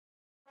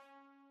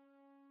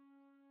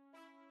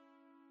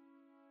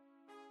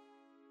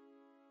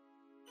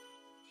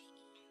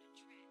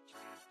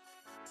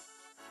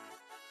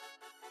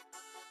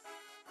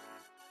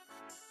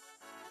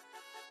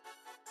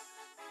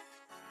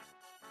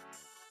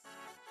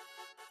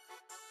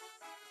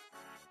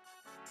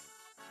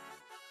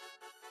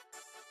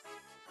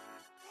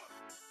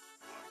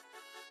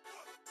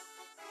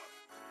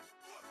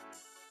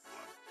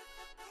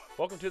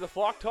Welcome to the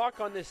Flock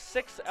Talk on this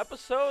 6th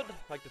episode.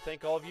 I'd like to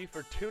thank all of you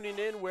for tuning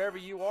in wherever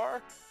you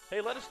are.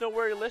 Hey, let us know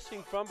where you're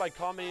listening from by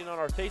commenting on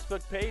our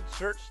Facebook page.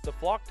 Search the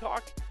Flock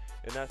Talk,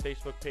 and that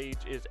Facebook page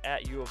is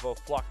at U of O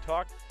Flock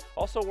Talk.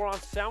 Also, we're on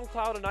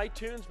SoundCloud and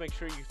iTunes. Make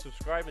sure you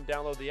subscribe and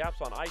download the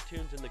apps on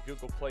iTunes and the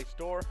Google Play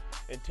Store,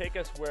 and take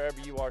us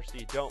wherever you are so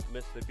you don't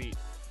miss the beat.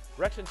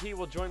 Rex and T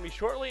will join me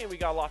shortly, and we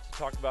got lots to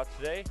talk about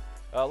today.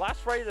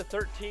 Last Friday the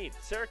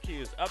 13th,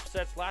 Syracuse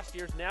upsets last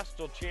year's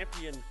national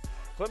champion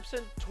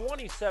Clemson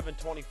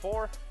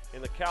 27-24,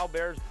 and the Cal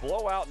Bears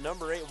blow out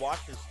number 8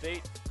 Washington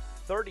State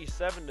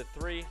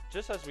 37-3.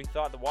 Just as we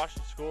thought the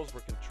Washington schools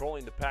were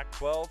controlling the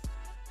Pac-12,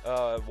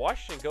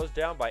 Washington goes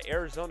down by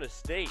Arizona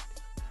State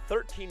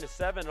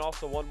 13-7, and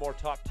also one more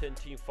top 10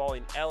 team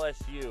falling,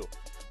 LSU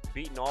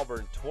beating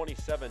Auburn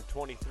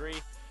 27-23.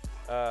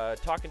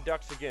 Talking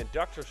Ducks again.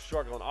 Ducks are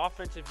struggling.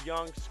 Offensive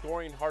young,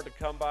 scoring hard to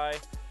come by.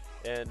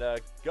 And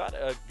got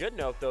a good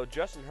note, though.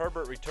 Justin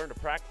Herbert returned to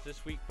practice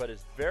this week, but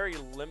is very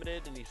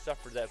limited, and he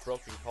suffered that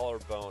broken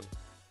collarbone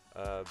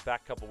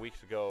back a couple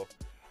weeks ago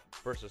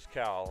versus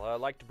Cal. I'd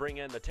like to bring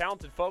in the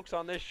talented folks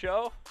on this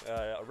show.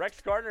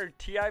 Rex Gardner,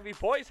 TIV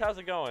Boys, how's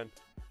it going?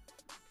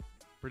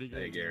 Pretty good.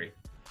 Hey, Gary.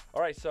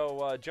 All right,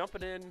 so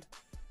jumping in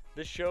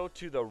this show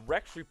to the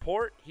Rex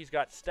Report. He's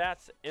got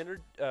stats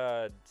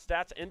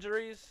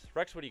injuries.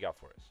 Rex, what do you got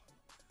for us?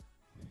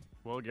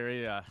 Well,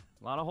 Gary, a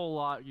whole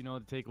lot,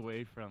 to take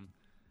away from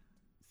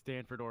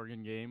Stanford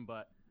Oregon game,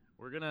 but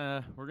we're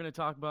gonna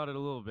talk about it a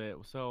little bit.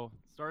 So,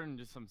 starting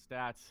just some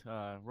stats.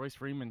 Royce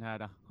Freeman had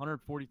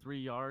 143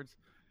 yards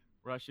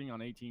rushing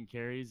on 18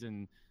 carries,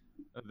 and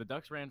the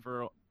Ducks ran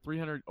for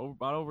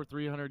about over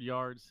 300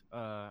 yards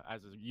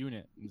as a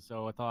unit. And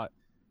so I thought,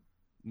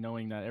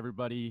 knowing that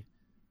everybody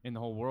in the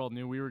whole world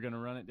knew we were going to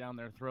run it down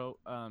their throat,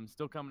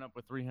 still coming up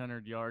with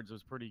 300 yards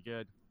was pretty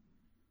good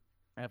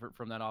effort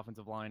from that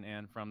offensive line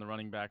and from the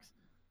running backs.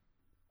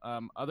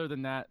 Other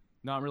than that,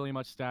 not really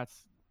much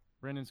stats.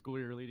 Brendan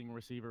Schooler, leading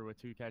receiver, with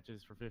 2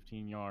 catches for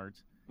 15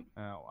 yards,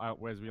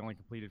 whereas we only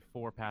completed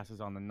 4 passes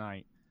on the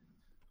night.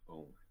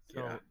 Oh,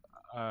 yeah.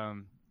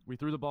 So we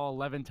threw the ball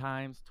 11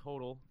 times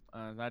total.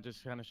 That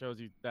just kind of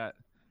shows you that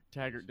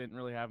Taggart didn't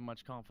really have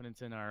much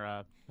confidence in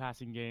our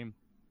passing game.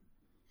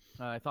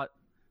 I thought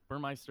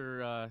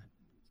Burmeister, a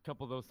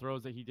couple of those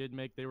throws that he did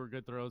make, they were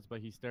good throws,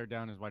 but he stared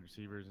down his wide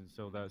receivers, and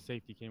so the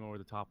safety came over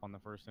the top on the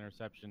first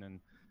interception, and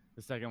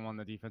the second one,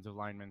 the defensive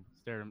lineman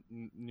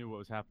knew what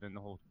was happening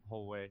the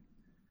whole way.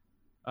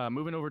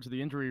 Moving over to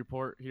the injury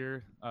report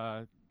here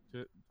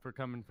for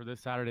coming for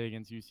this Saturday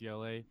against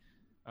UCLA.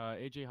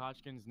 A.J.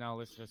 Hodgkins now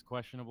listed as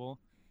questionable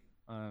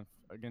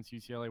against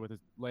UCLA with his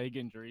leg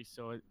injury,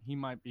 so he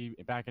might be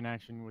back in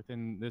action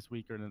within this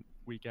week or the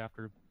week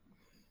after.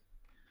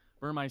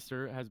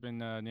 Burmeister has been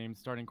named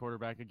starting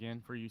quarterback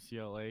again for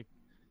UCLA.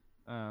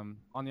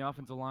 On the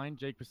offensive line,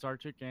 Jake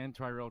Pisarcik and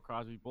Tyrell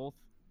Crosby both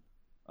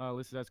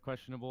listed as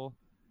questionable,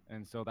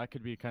 and so that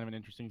could be kind of an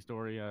interesting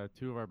story.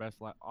 2 of our best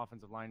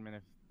offensive linemen,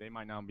 if they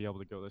might not be able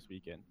to go this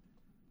weekend.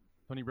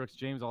 Tony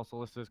Brooks-James also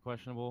listed as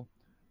questionable.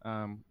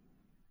 Kelani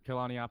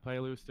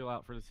Apelu still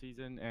out for the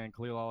season, and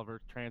Khalil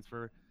Oliver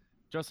transfer.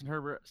 Justin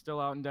Herbert still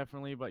out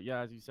indefinitely, but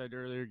yeah, as you said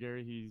earlier,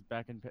 Gary, he's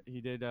back in.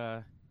 He did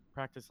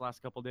practice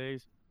last couple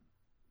days.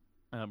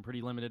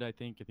 Pretty limited, I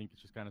think. I think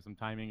it's just kind of some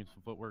timing and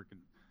some footwork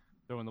and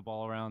throwing the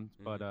ball around.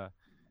 Mm-hmm. But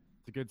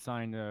it's a good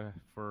sign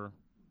for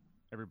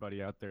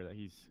everybody out there that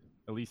he's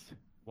at least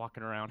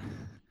walking around.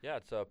 Yeah,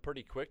 it's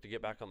pretty quick to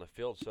get back on the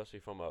field, especially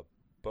from a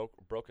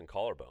broken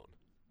collarbone.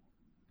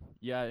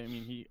 Yeah, I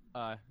mean,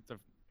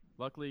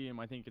 luckily,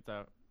 I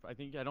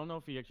don't know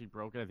if he actually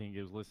broke it. I think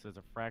it was listed as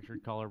a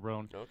fractured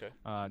collarbone. Okay.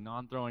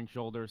 Non-throwing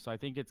shoulder. So I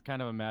think it's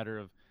kind of a matter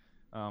of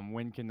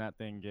when can that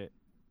thing get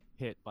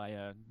hit by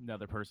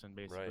another person,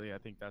 basically. Right. I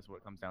think that's what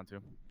it comes down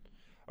to.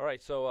 All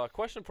right, so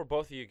question for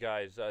both of you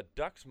guys.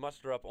 Ducks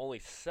muster up only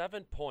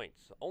 7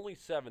 points. Only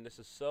 7. This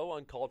is so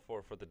uncalled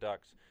for the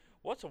Ducks.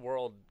 What's the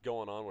world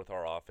going on with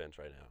our offense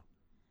right now?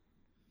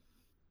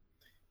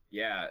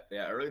 Yeah.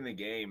 Early in the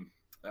game,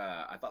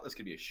 I thought this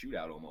could be a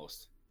shootout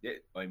almost.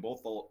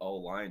 Both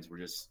lines were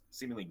just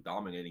seemingly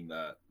dominating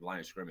the line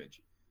of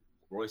scrimmage.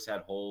 Royce had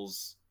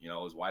holes,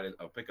 as wide as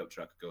a pickup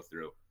truck could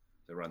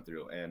run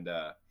through. And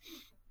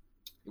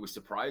it was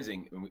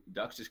surprising.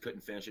 Ducks just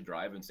couldn't finish a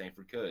drive, and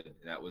Stanford could, and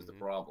that was the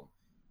problem.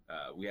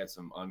 We had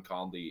some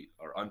untimely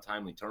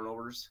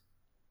turnovers,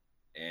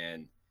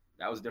 and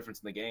that was the difference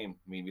in the game.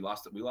 I mean, we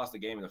lost the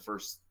game in the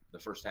first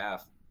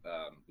half.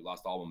 We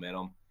lost all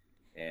momentum,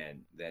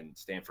 and then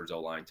Stanford's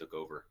O-line took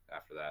over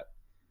after that.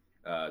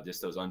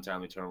 Just those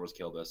untimely turnovers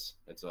killed us.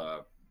 That's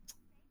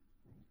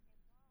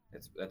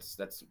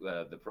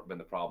been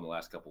the problem the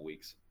last couple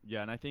weeks.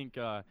 Yeah, and I think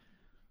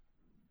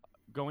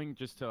going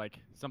just to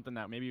something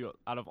that maybe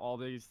out of all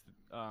these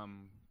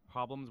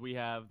problems we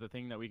have, the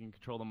thing that we can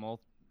control the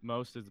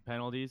most is the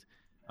penalties.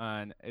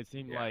 And it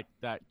seemed like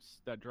that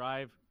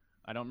drive,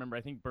 I don't remember.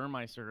 I think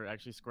Burmeister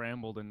actually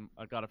scrambled and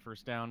got a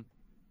first down.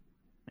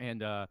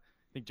 And I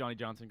think Johnny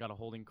Johnson got a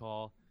holding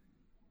call.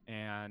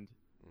 And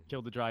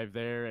killed the drive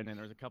there, and then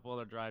there's a couple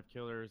other drive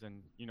killers,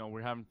 and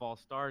we're having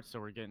false starts, so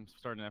we're getting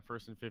starting at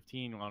 1st and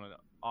 15 on an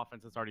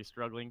offense that's already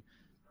struggling.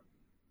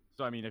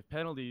 So I mean, if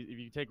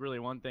you take really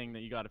one thing that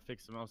you got to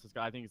fix the most,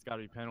 I think it's got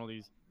to be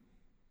penalties.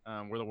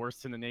 We're the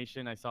worst in the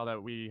nation. I saw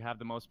that we have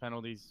the most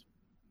penalties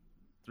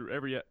through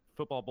every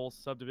football bowl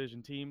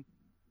subdivision team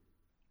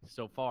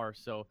so far.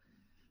 So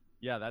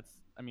yeah,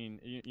 I mean,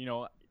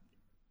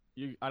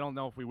 I don't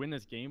know if we win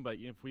this game, but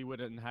if we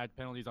wouldn't had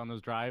penalties on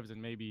those drives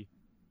and maybe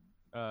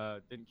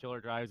didn't kill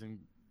our drives and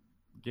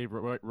gave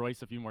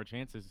Royce a few more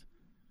chances,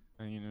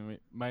 and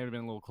it might have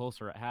been a little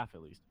closer at half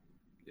at least.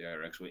 Yeah,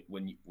 Rex,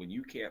 when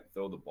you can't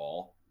throw the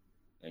ball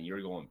and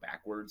you're going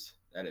backwards,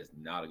 that is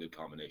not a good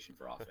combination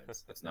for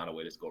offense. That's not a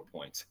way to score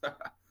points.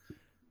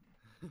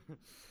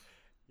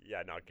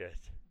 Yeah, not good.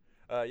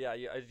 Yeah,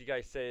 as you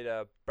guys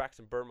said,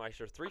 Braxton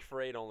Burmeister, 3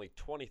 for 8, only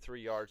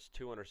 23 yards,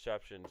 2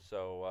 interceptions.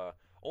 So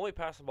only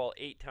passing the ball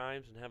 8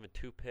 times and having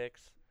 2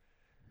 picks.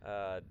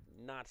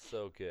 Not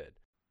so good.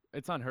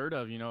 It's unheard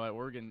of, at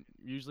Oregon.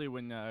 Usually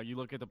when you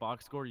look at the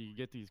box score, you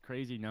get these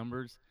crazy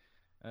numbers.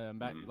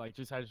 I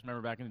just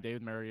remember back in the day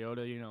with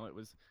Mariota, it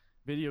was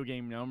video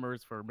game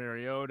numbers for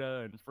Mariota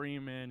and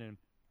Freeman, and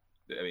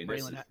I mean,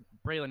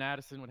 Braylon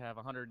Addison would have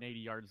 180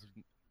 yards,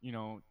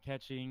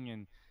 catching,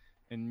 and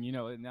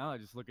now I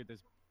just look at this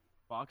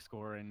box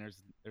score and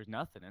there's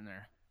nothing in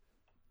there.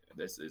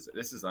 This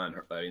is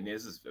unheard. I mean,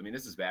 this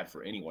is bad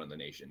for anyone in the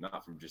nation,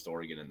 not from just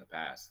Oregon in the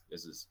past.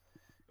 There's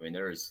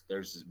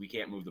we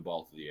can't move the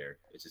ball through the air.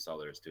 It's just all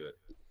there is to it.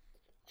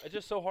 It's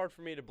just so hard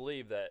for me to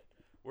believe that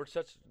we're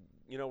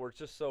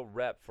just so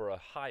rep for a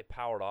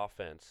high-powered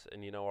offense,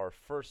 and our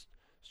first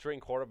string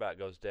quarterback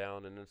goes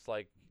down, and it's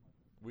like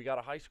we got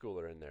a high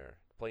schooler in there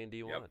playing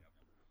D1.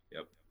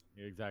 Yep.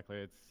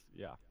 Exactly.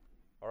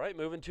 All right,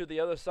 moving to the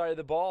other side of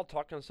the ball,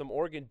 talking some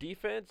Oregon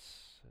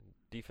defense.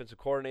 Defensive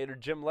coordinator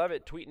Jim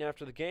Leavitt tweeting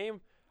after the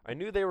game, "I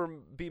knew there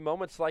would be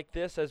moments like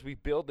this as we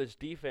build this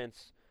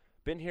defense.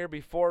 Been here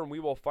before, and we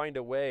will find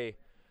a way.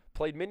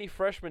 Played many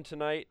freshmen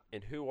tonight,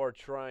 and who are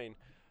trying."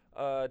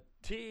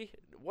 T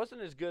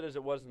wasn't as good as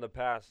it was in the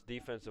past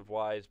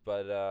defensive-wise,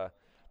 but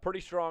pretty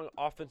strong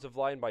offensive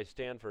line by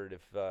Stanford.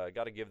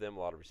 Got to give them a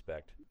lot of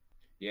respect.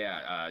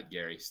 Yeah,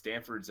 Gary,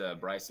 Stanford's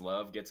Bryce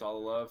Love gets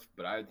all the love,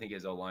 but I think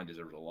his O-line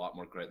deserves a lot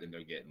more credit than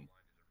they're getting.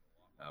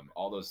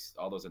 All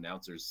those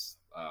announcers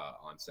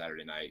on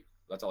Saturday night,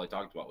 that's all they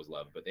talked about was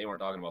Love, but they weren't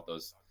talking about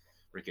those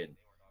freaking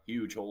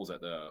huge holes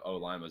that the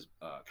O-line was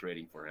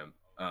creating for him.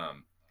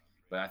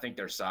 But I think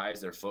their size,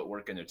 their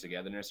footwork, and their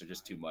togetherness are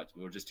just too much.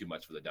 We were just too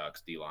much for the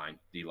Ducks, D-line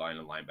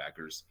and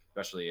linebackers,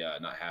 especially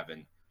not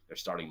having their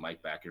starting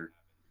Mike backer.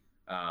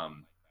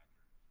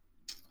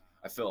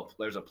 I feel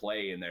there's a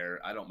play in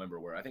there. I don't remember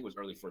where. I think it was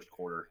early first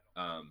quarter.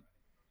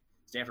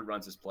 Stanford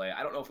runs this play.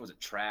 I don't know if it was a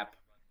trap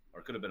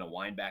or it could have been a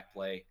wind back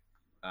play.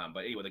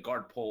 But anyway, the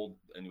guard pulled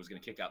and was going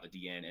to kick out the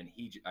DN.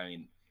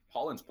 And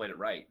Hollins played it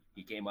right.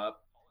 He came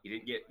up. He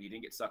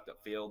didn't get sucked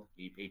upfield.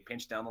 He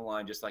pinched down the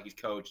line just like his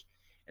coach.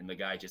 And the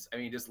guy just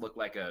looked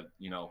like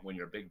when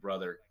you're a big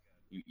brother,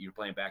 you're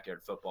playing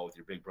backyard football with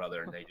your big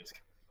brother, and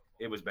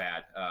it was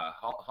bad.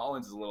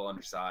 Hollins is a little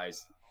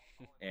undersized,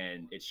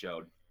 and it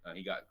showed.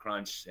 He got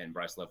crunched, and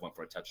Bryce Love went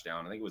for a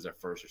touchdown. I think it was their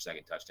first or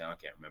second touchdown. I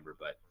can't remember.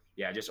 But,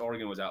 yeah, just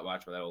Oregon was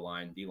outmatched by that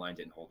O-line. D-line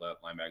didn't hold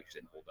up. Linebackers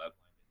didn't hold up.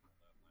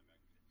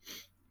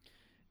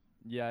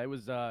 Yeah, it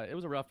was a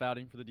rough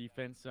outing for the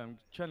defense. I'm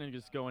trying to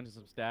just go into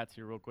some stats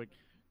here real quick.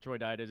 Troy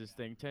Dye did his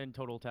thing. 10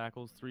 total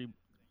tackles, three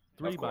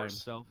by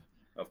himself.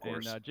 Of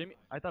course. And Jimmy,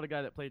 I thought a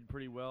guy that played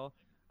pretty well,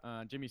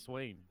 Jimmy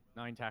Swain,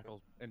 9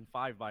 tackles and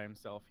 5 by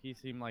himself. He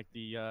seemed like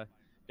the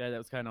guy that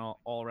was kind of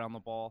all around the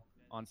ball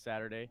on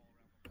Saturday.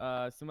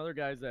 Some other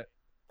guys that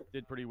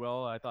did pretty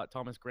well, I thought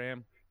Thomas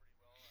Graham,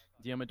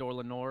 Diamador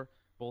Lenore,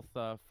 both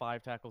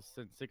 5 tackles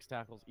and 6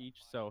 tackles each.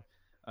 So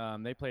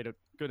they played a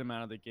good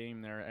amount of the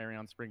game there.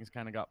 Arion Springs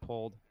kind of got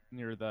pulled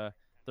near the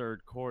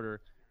third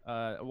quarter.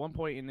 At one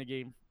point in the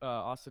game,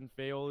 Austin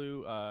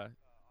Feolu,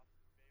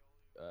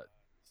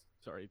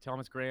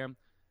 Thomas Graham,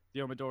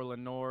 Diamador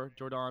Lenore,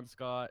 Jordan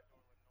Scott,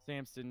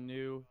 Samson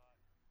New,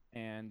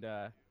 and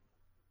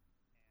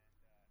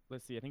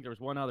let's see, I think there was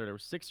one other. There were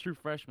 6 true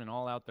freshmen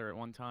all out there at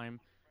one time,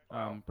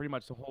 pretty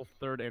much the whole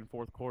third and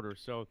fourth quarter.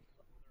 So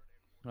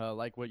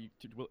like what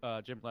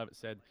Jim Leavitt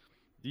said,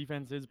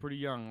 defense is pretty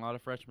young, a lot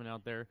of freshmen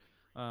out there.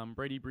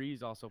 Brady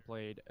Breeze also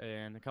played,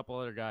 and a couple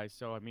other guys.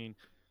 So, I mean,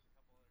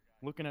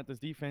 looking at this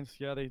defense,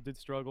 yeah, they did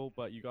struggle,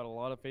 but you got a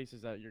lot of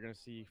faces that you're going to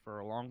see for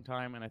a long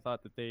time, and I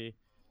thought that they,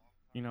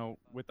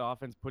 with the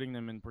offense putting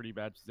them in pretty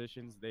bad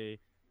positions, they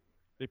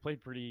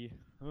played pretty,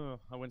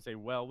 I wouldn't say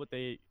well, but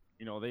they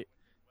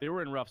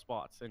were in rough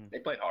spots. And they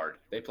played hard.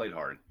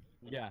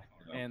 Yeah,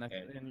 and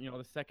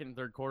the second and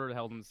third quarter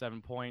held them to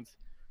 7 points,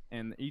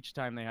 and each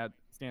time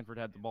Stanford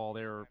had the ball,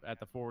 they were at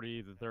the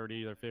 40, the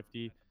 30, the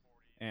 50,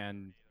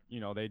 and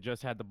they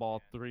just had the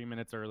ball 3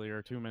 minutes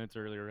earlier, 2 minutes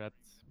earlier.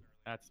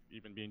 That's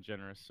even being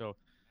generous. So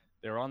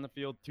they were on the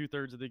field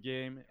 2/3 of the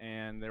game,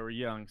 and they were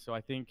young. So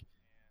I think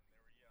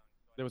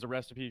there was a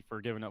recipe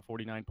for giving up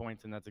 49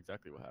 points, and that's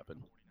exactly what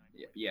happened.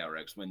 Yeah,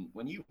 Rex. When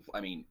you,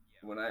 I mean,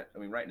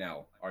 right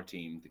now, our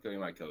team, the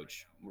my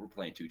coach, we're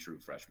playing two true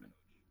freshmen,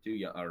 two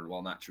young, or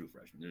well, not true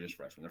freshmen. They're just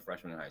freshmen. They're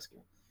freshmen in high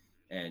school.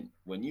 And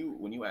when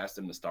you ask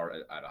them to start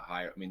at a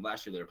higher, I mean,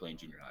 last year they were playing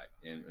junior high,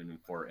 and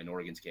for in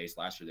Oregon's case,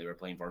 last year they were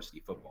playing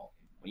varsity football.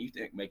 When you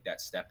make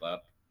that step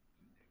up,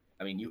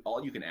 I mean,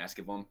 all you can ask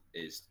of them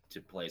is to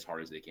play as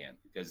hard as they can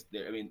because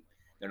they're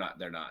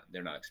not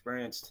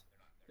experienced,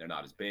 they're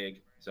not as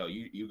big. So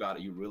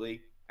you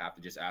really have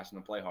to just ask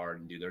them to play hard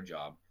and do their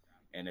job.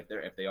 And if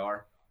they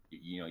are,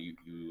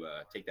 you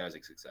take that as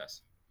a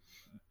success.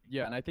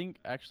 Yeah, and I think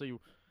actually,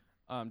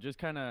 just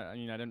kind of, I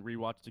mean, I didn't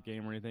rewatch the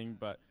game or anything,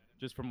 but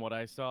just from what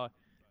I saw,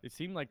 it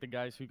seemed like the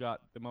guys who got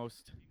the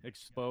most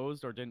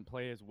exposed or didn't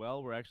play as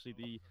well were actually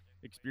the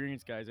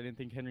experienced guys. I didn't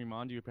think Henry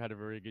Mondiu had a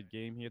very good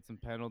game. He had some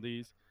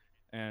penalties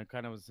and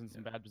kind of was in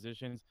some bad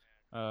positions.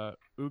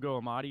 Ugo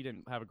Amadi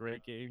didn't have a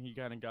great game. He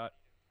kind of got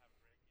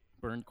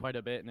burned quite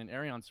a bit. And then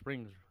Arion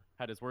Springs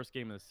had his worst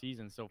game of the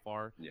season so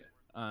far. Yeah,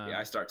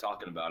 I start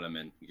talking about him,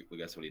 and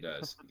guess what he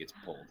does? He gets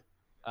pulled.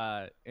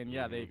 And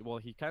yeah,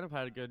 he kind of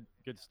had a good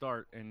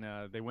start, and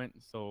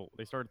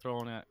they started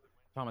throwing at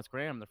Thomas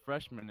Graham, the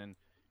freshman, and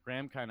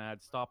Graham kind of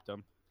had stopped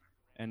him,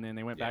 and then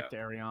they went back to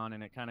Arion,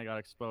 and it kind of got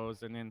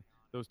exposed, and then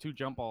those two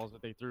jump balls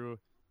that they threw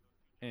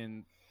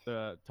in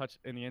the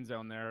end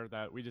zone there,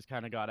 that we just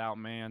kind of got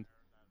outmanned,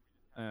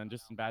 and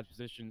just in bad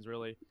positions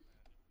really.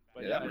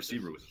 But that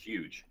receiver was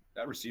huge.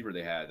 That receiver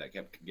they had that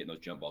kept getting those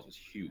jump balls was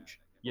huge.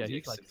 Yeah,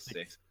 he's like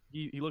 6'6".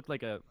 He looked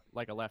like a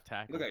left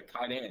tackle. He looked like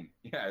tight end.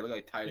 Yeah, he looked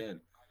like tight end.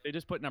 They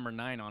just put number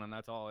 9 on him.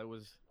 That's all. It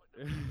was.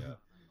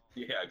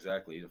 Yeah,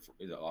 exactly.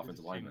 He's an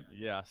offensive lineman.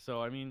 Yeah.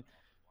 So I mean,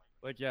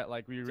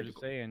 like we were just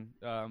saying,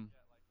 the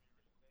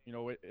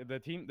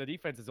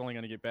defense is only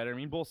going to get better. I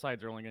mean, both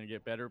sides are only going to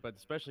get better, but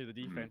especially the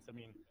defense. I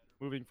mean,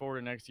 moving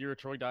forward next year,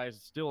 Troy Dye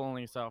is still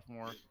only a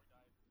sophomore,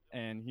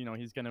 and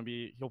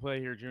he'll play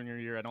here junior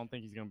year. I don't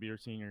think he's going to be your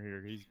senior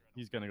here.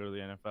 He's going to go to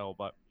the NFL,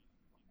 but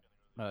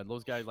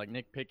those guys like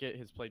Nick Pickett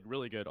has played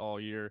really good all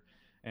year,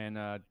 and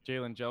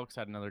Jalen Jelks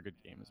had another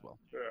good game as well.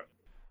 Yeah.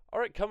 All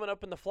right, coming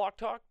up in the Flock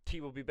Talk,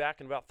 T will be back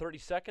in about 30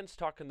 seconds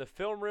talking the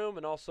film room,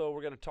 and also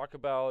we're going to talk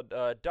about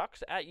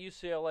Ducks at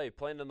UCLA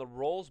playing in the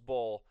Rose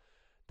Bowl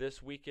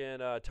this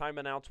weekend. Time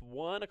announced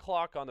 1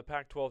 o'clock on the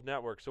Pac-12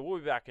 network, so we'll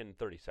be back in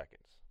 30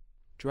 seconds.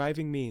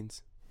 Driving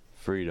means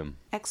freedom,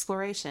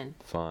 exploration,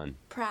 fun,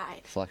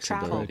 pride,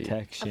 flexibility,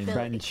 protection,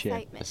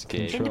 friendship,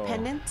 escape,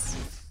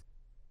 independence.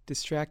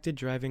 Distracted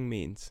driving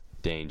means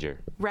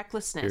danger,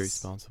 recklessness,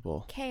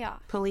 irresponsible, chaos,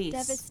 police,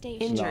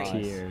 devastation,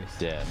 injury,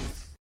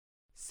 death.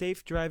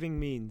 Safe driving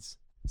means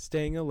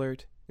staying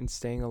alert and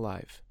staying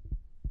alive.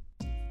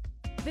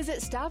 Visit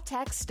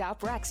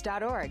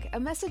StopTextStopWrecks.org, a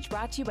message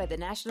brought to you by the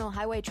National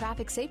Highway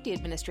Traffic Safety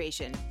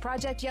Administration,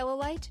 Project Yellow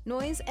Light,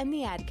 Noise, and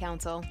the Ad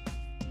Council.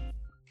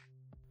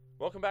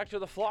 Welcome back to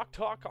the Flock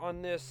Talk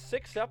on this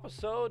 6th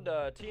episode.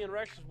 T and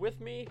Rex is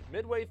with me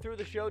midway through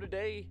the show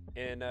today,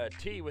 and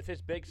T with his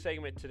big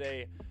segment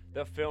today,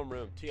 the film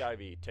room.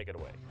 TIV, take it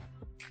away.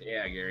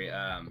 Yeah, Gary.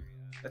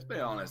 Let's be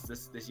honest.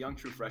 This young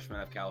true freshman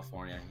out of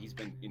California, he's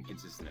been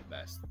inconsistent at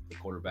best. The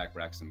quarterback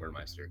Braxton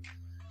Burmeister.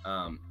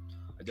 I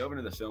dove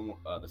into the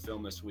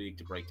film this week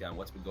to break down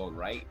what's been going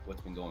right,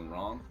 what's been going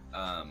wrong.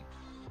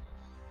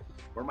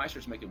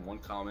 Burmeister's making one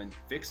common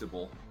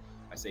fixable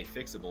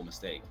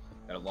mistake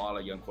that a lot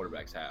of young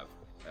quarterbacks have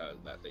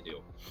that they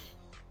do.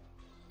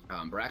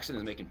 Braxton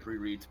is making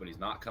pre-reads, but he's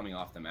not coming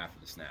off them after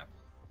the snap.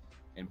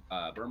 And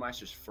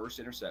Burmeister's first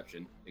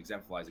interception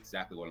exemplifies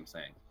exactly what I'm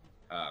saying.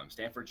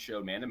 Stanford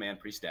showed man-to-man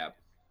pre-snap.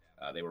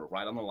 They were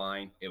right on the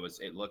line. It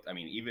looked, I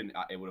mean, even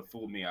it would have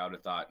fooled me. I would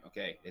have thought,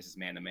 okay, this is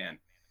man-to-man.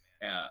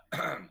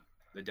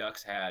 The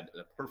Ducks had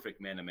the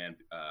perfect man-to-man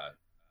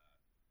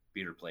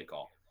beater play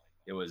call.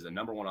 It was the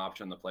number one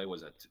option on the play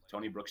was a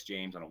Tony Brooks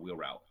James on a wheel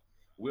route.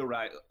 Wheel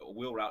route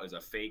is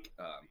a fake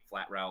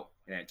flat route,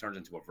 and it turns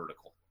into a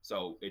vertical.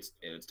 So it's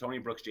Tony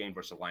Brooks James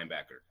versus a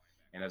linebacker.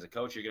 And as a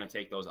coach, you're going to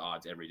take those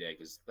odds every day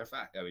because they're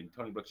fast. I mean,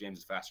 Tony Brooks James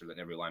is faster than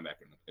every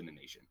linebacker in the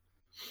nation.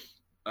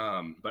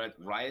 But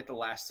right at the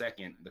last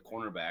second, the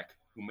cornerback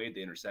who made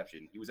the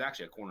interception, he was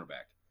actually a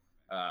cornerback,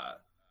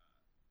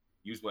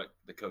 used what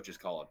the coaches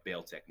call a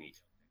bail technique.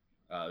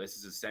 This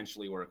is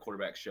essentially where a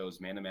quarterback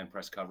shows man-to-man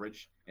press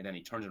coverage, and then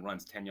he turns and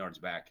runs 10 yards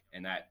back,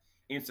 and that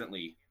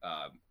instantly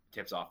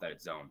tips off that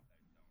it's zone.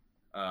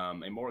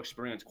 A more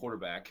experienced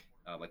quarterback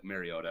like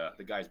Mariota,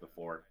 the guys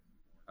before,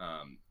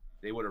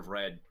 they would have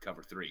read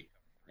cover 3,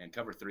 and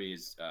cover 3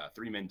 is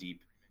 3 men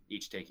deep,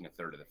 each taking a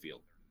third of the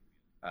field.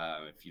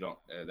 If you don't,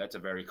 that's a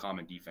very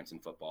common defense in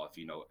football. If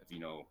you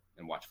know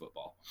and watch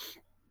football.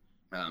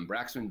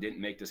 Braxton didn't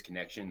make this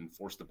connection and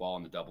forced the ball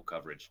in the double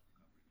coverage.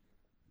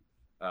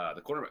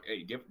 The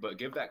cornerback,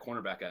 give that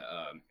cornerback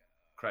a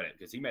credit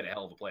because he made a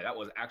hell of a play. That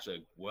was actually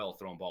a well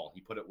thrown ball.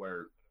 He put it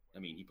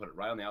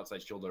right on the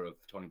outside shoulder of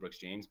Tony Brooks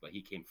James, but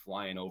he came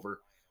flying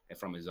over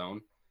from his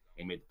zone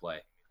and made the play.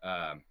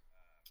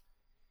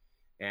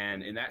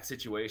 And in that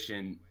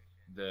situation,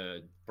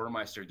 the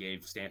Burmeister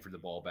gave Stanford the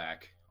ball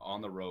back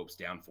on the ropes,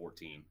 down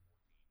 14.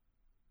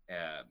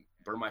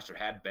 Burmeister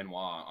had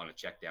Benoit on a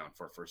check down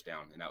for a first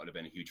down, and that would have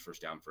been a huge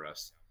first down for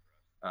us.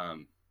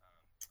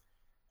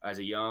 As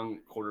a young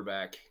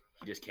quarterback,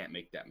 he just can't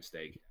make that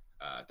mistake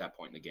at that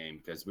point in the game,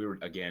 because we were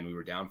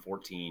down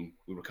 14.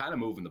 We were kind of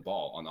moving the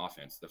ball on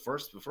offense. The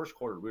first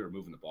quarter, we were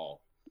moving the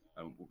ball.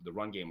 The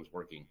run game was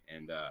working,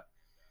 and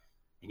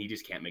he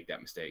just can't make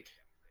that mistake.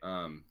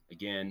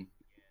 Again,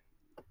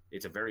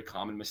 it's a very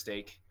common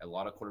mistake. A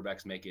lot of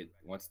quarterbacks make it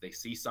once they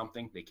see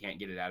something, they can't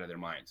get it out of their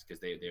minds,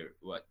 because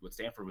what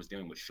Stanford was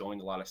doing was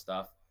showing a lot of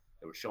stuff.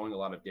 They were showing a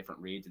lot of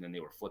different reads, and then they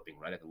were flipping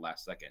right at the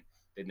last second.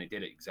 Then they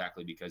did it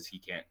exactly because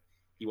he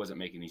wasn't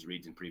making these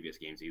reads in previous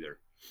games either.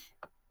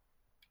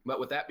 But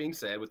with that being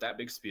said, with that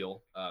big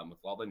spiel, with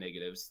all the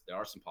negatives, there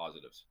are some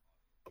positives.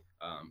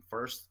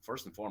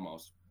 First and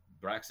foremost,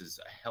 Brax is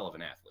a hell of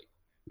an athlete.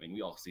 I mean,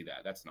 we all see that.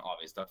 That's an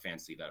obvious. Duck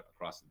fans see that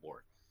across the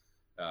board.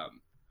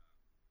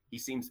 He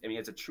seems,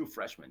 as a true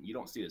freshman, you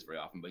don't see this very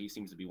often, but he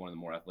seems to be one of the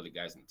more athletic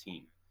guys on the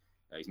team.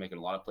 He's making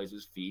a lot of plays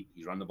with his feet.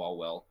 He's running the ball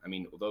well. I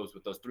mean, with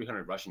those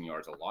 300 rushing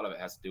yards, a lot of it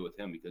has to do with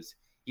him, because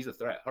he's a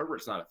threat.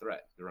 Herbert's not a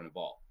threat to run the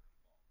ball,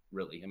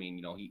 really. I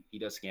mean, he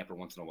does scamper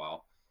once in a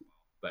while,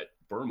 but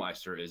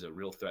Burmeister is a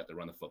real threat to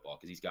run the football,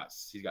 because he's got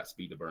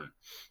speed to burn.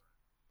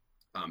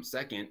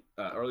 Second,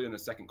 early in the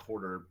second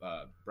quarter,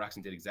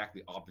 Braxton did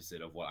exactly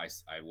opposite of what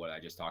I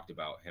just talked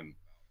about, him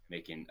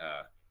making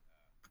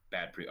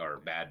bad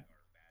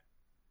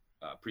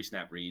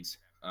pre-snap reads.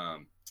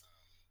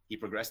 He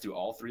progressed through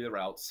all three of the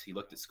routes. He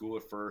looked at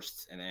Schooler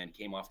first, and then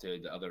came off to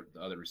the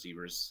other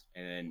receivers,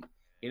 and then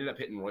he ended up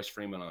hitting Royce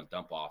Freeman on a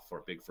dump off for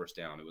a big first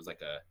down. It was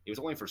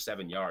only for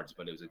 7 yards,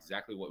 but it was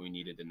exactly what we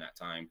needed in that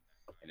time,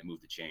 and it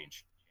moved the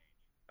chains.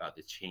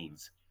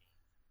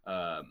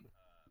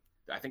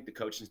 I think the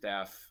coaching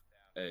staff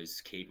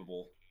is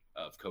capable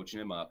of coaching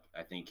him up.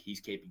 I think he's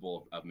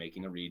capable of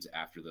making the reads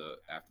after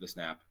the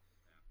snap.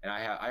 And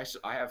I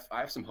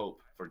have some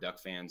hope for Duck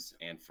fans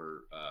and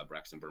for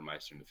Braxton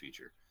Burmeister in the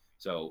future.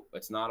 So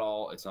it's not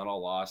all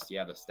lost.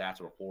 Yeah, the stats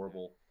were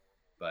horrible,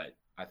 but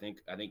I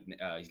think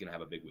he's gonna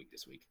have a big week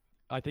this week.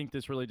 I think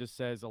this really just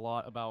says a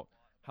lot about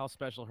how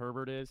special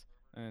Herbert is.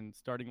 And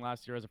starting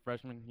last year as a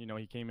freshman,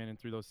 he came in and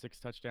threw those 6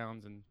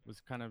 touchdowns and was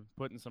kind of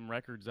putting some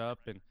records up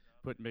and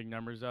putting big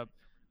numbers up.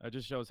 It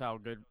just shows how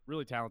good,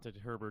 really talented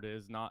Herbert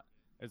is. Not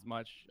as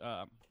much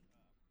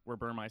where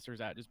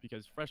Burmeister's at, just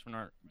because freshmen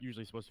aren't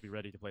usually supposed to be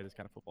ready to play this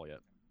kind of football yet.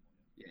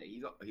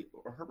 Yeah,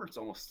 Herbert's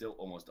almost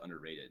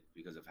underrated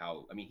because of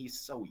how, he's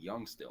so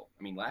young still.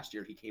 Last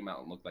year he came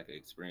out and looked like an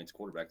experienced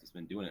quarterback that's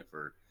been doing it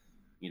for,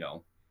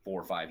 4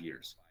 or 5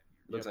 years.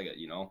 It looks like it,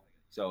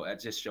 So that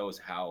just shows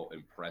how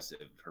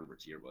impressive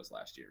Herbert's year was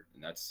last year,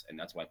 and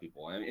that's why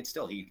people. It's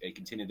still he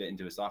continued it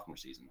into his sophomore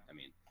season.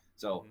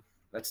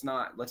 Let's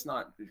not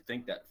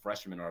think that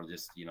freshmen are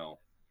just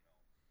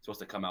supposed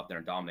to come out there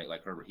and dominate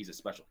like Herbert. He's a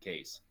special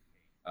case.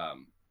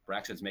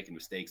 Braxton's making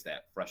mistakes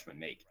that freshmen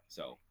make.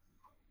 So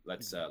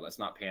let's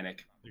not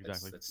panic.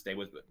 Exactly. Let's stay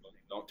with it.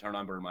 Don't turn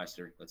on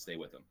Burmeister. Let's stay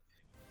with him.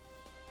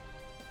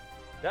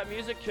 That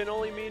music can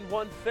only mean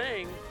one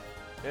thing.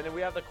 And then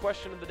we have the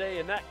question of the day,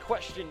 and that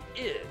question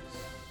is,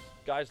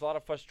 guys, a lot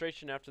of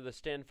frustration after the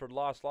Stanford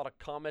loss, a lot of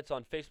comments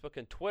on Facebook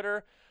and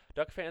Twitter.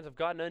 Duck fans have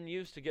gotten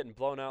unused to getting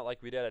blown out like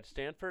we did at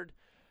Stanford.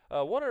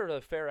 What are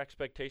the fair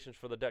expectations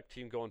for the Duck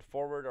team going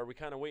forward? Are we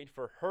kind of waiting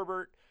for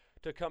Herbert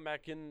to come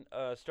back in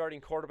starting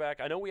quarterback?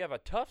 I know we have a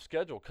tough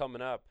schedule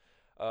coming up.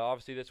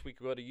 Obviously, this week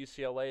we go to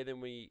UCLA, then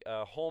we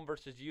home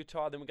versus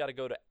Utah, then we got to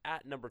go to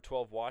at number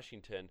 12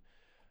 Washington.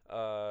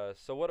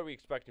 So what are we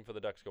expecting for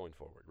the Ducks going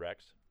forward,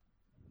 Rex?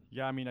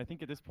 Yeah, I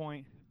think at this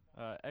point,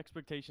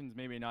 expectations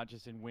maybe not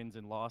just in wins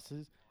and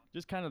losses,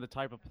 just kind of the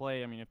type of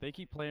play. If they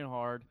keep playing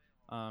hard,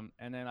 and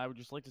then I would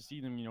just like to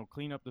see them,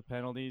 clean up the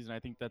penalties, and I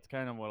think that's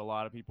kind of what a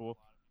lot of people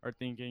are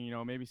thinking.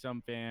 Maybe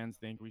some fans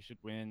think we should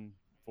win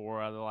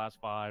 4 out of the last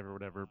 5 or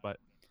whatever, but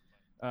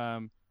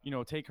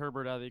take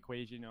Herbert out of the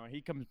equation.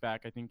 He comes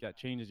back, I think that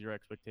changes your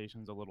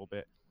expectations a little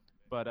bit.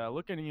 But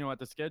looking, at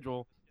the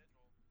schedule,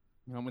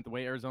 with the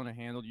way Arizona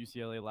handled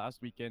UCLA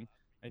last weekend,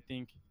 I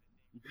think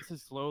this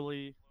is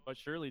slowly but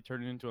surely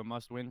turning into a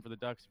must-win for the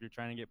Ducks if you're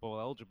trying to get bowl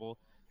eligible,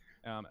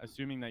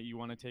 assuming that you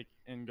want to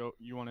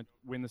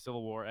win the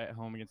Civil War at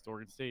home against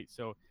Oregon State.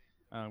 So,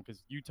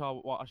 because Utah,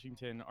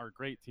 Washington are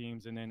great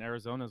teams, and then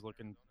Arizona's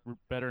looking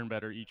better and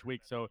better each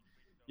week. So,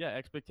 yeah,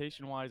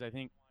 expectation-wise, I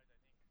think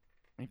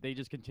if they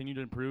just continue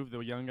to improve,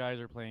 the young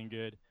guys are playing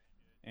good,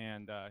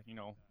 and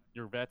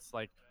your vets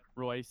like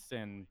Royce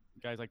and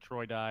guys like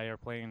Troy Dye are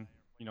playing,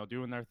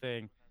 doing their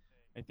thing.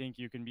 I think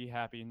you can be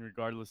happy in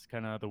regardless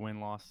kind of the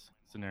win-loss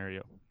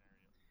scenario.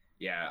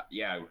 Yeah,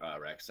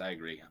 Rex, I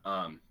agree.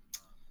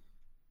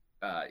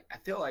 I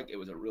feel like it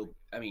was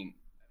I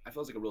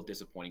feel it's like a real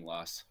disappointing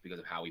loss because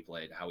of how we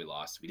played, how we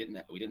lost. We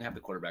didn't have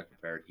the quarterback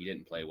prepared. He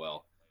didn't play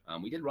well.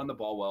 We did run the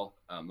ball well,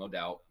 no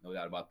doubt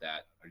about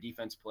that. Our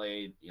defense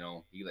played,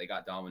 they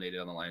got dominated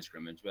on the line of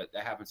scrimmage, but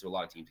that happens to a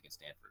lot of teams against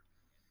Stanford.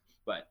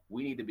 But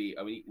we need to be.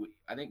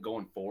 I think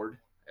going forward,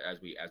 as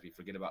we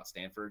forget about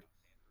Stanford,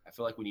 I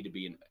feel like we need to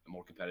be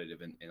more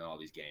competitive in all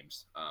these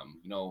games.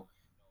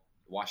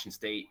 Washington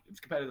State, it was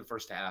competitive the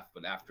first half,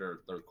 but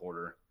after third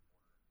quarter,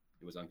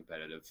 it was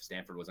uncompetitive.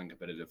 Stanford was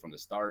uncompetitive from the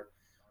start.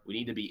 We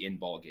need to be in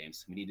ball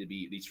games. We need to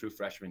be these true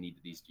freshmen need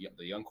to,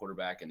 the young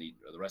quarterback and the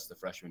rest of the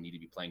freshmen need to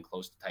be playing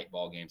close to tight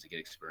ball games to get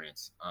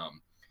experience.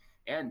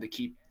 And to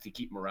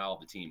keep morale of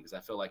the team, because I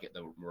feel like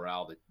the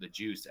morale, the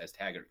juice, as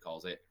Taggart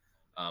calls it,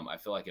 I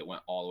feel like it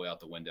went all the way out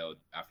the window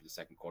after the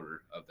second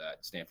quarter of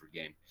that Stanford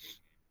game.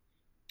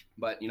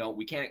 But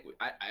we can't.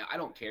 I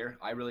don't care.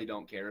 I really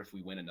don't care if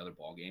we win another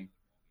ball game.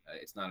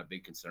 It's not a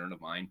big concern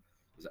of mine.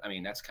 I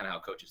mean, that's kind of how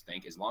coaches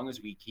think. As long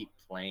as we keep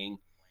playing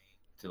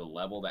to the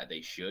level that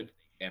they should,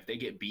 and if they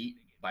get beat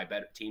by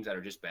better teams that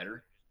are just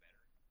better,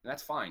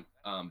 that's fine.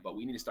 But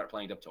we need to start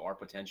playing up to our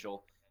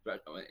potential.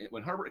 But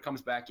when Herbert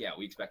comes back, yeah,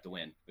 we expect to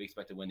win. We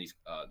expect to win these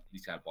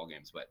kind of ball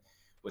games. But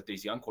with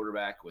this young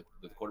quarterback, with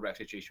the quarterback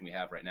situation we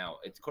have right now,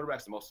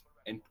 quarterback's the most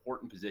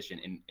important position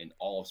in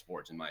all of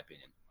sports, in my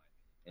opinion.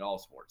 In all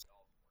sports.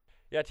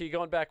 Yeah, T,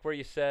 going back where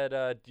you said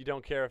you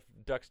don't care if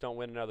Ducks don't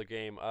win another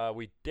game,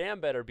 we damn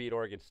better beat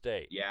Oregon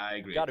State. Yeah, I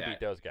agree. Got to beat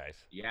those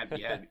guys. You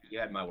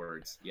had my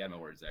words. You had my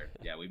words there.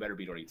 Yeah, we better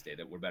beat Oregon State.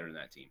 We're better than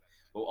that team.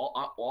 But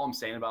all I'm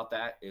saying about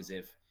that is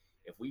if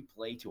we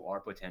play to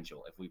our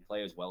potential, if we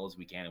play as well as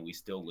we can and we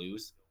still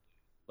lose,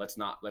 let's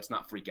not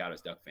freak out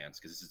as Duck fans,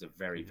 because this is a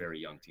very, very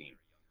young team.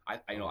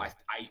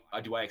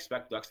 Do I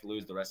expect Ducks to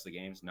lose the rest of the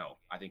games? No.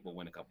 I think we'll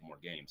win a couple more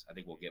games. I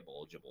think we'll get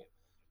eligible.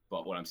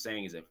 But what I'm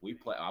saying is if we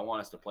play, I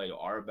want us to play to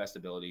our best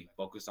ability,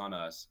 focus on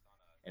us,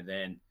 and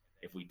then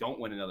if we don't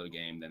win another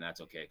game, then that's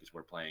okay because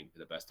we're playing to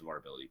the best of our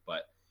ability.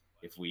 But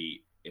if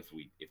we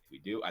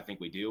do, I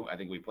think we do. I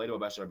think we play to our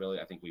best of our ability.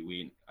 I think we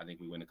win. I think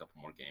we win a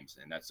couple more games,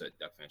 and that's what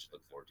Duck fans should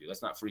look forward to.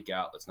 Let's not freak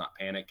out. Let's not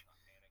panic.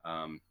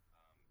 A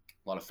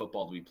lot of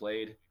football to be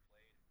played.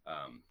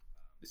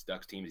 This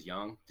Ducks team is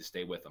young. Just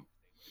stay with them.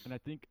 And I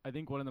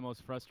think one of the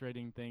most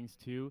frustrating things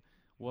too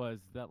was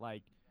that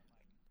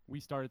we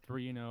started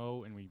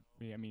 3-0, and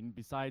I mean,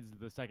 besides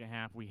the second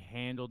half, we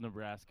handled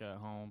Nebraska at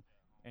home,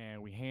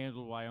 and we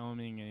handled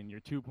Wyoming, and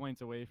you're 2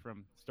 points away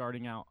from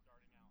starting out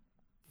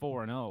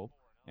 4-0,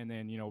 and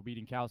then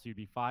beating Cal, so you'd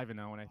be 5-0,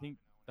 and I think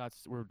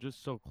we're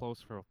just so close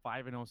for a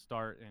 5-0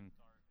 start,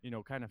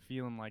 and kind of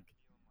feeling like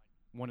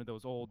one of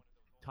those old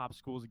top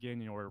schools again,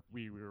 where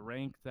we were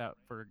ranked that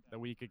for the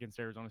week against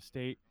Arizona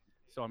State,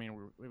 so I mean,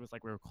 it was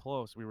like we were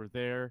close, we were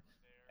there,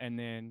 and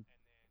then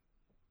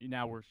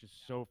now we're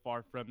just so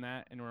far from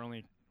that, and we're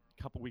only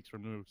a couple weeks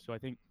removed. So I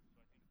think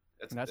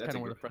that's kind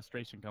of where the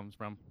frustration comes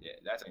from. Yeah,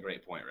 that's a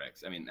great point,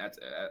 Rex. I mean, I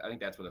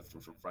think that's where the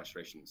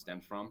frustration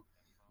stems from.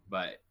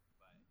 But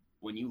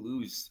when you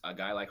lose a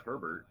guy like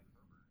Herbert,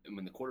 and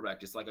when the quarterback,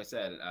 just like I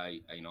said, I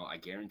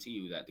guarantee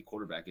you that the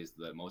quarterback is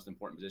the most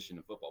important position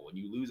in football. When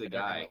you lose a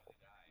guy,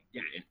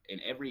 in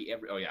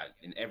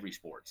every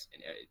sports,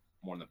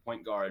 more than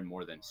point guard,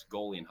 more than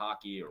goalie in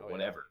hockey or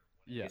whatever,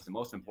 it's the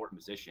most important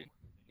position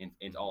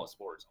in all of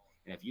sports.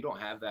 And if you don't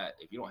have that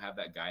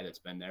guy that's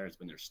been there, has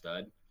been their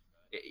stud,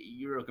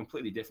 you're a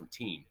completely different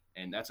team.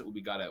 And that's what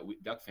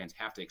Duck fans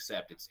have to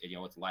accept. It's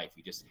life.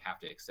 We just have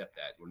to accept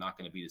that we're not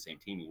going to be the same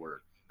team we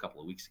were a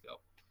couple of weeks ago.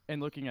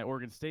 And looking at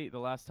Oregon State, the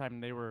last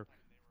time they were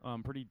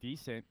pretty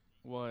decent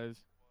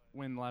was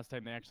when the last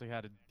time they actually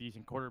had a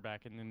decent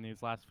quarterback. And in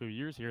these last few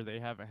years here, they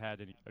haven't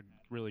had a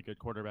really good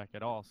quarterback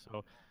at all.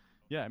 So,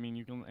 yeah, I mean,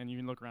 you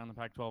can look around the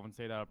Pac-12 and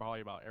say that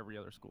probably about every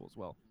other school as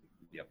well.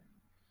 Yep.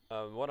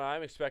 What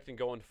I'm expecting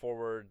going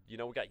forward, we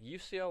got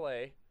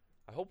UCLA.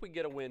 I hope we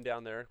get a win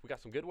down there. We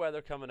got some good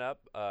weather coming up.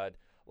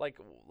 Like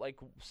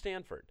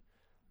Stanford,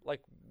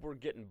 we're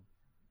getting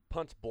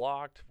punts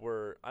blocked.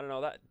 I don't know,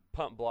 that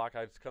punt block.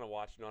 I was kind of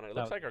watching on it. It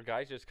looks like our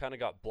guys just kind of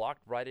got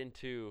blocked right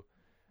into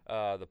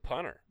the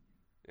punter.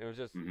 It was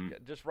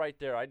just right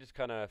there. I just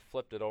kind of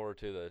flipped it over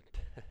to the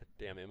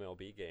damn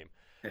MLB game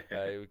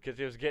because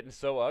it was getting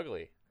so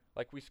ugly.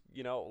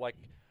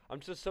 I'm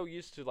just so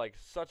used to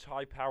such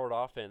high-powered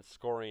offense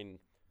scoring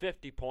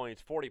 50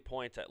 points, 40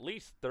 points, at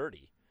least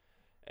 30.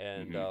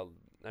 And,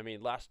 I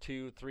mean, last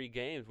 2-3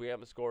 games, we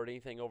haven't scored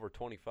anything over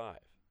 25.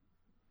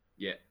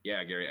 Yeah,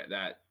 Gary,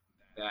 that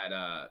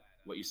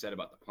what you said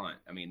about the punt.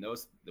 I mean,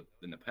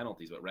 the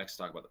penalties, what Rex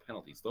talked about the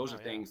penalties, those are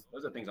things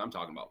I'm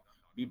talking about.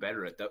 Be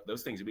better at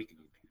those things that we can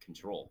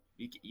control.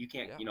 You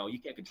can't, you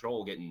can't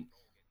control getting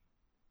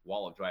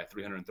walloped by a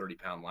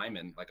 330-pound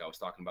lineman like I was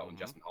talking about when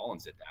Justin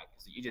Hollins did that.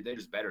 Because they're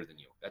just better than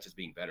you. That's just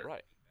being better.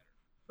 Right.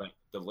 But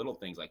the little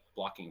things like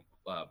blocking,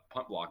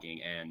 punt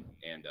blocking, and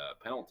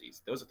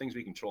penalties, those are things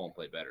we control and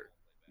play better.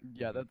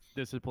 Yeah, that's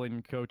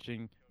discipline,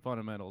 coaching,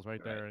 fundamentals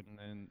right there,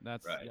 and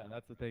that's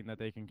that's the thing that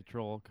they can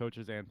control,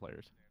 coaches and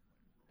players.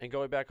 And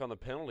going back on the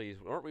penalties,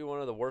 weren't we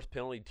one of the worst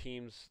penalty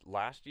teams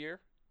last year?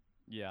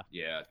 Yeah.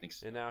 Yeah, I think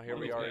so. And now here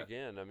we are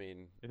again. I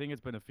mean, I think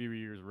it's been a few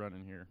years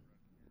running here.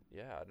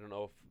 Yeah, I don't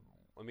know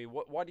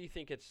why do you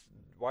think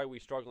why are we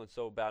struggling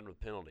so bad with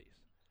penalties?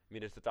 I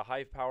mean, is it the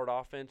high-powered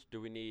offense? Do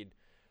we need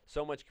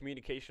so much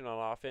communication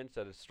on offense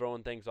that it's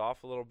throwing things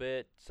off a little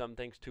bit. Some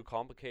things too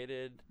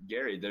complicated.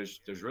 Gary, there's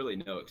really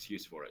no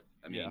excuse for it.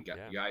 I mean,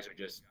 Yeah. guys are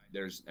just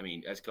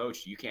as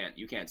coach, you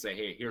can't say,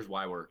 hey, here's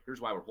why we're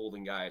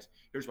holding guys,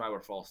 here's why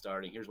we're false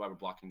starting, here's why we're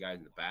blocking guys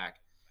in the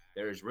back.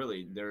 There is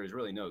really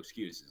no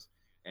excuses,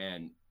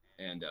 and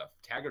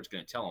Taggart's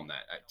going to tell them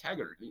that.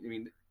 Taggart, I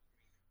mean,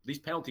 these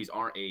penalties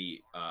aren't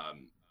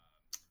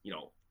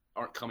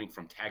aren't coming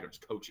from Taggart's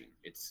coaching.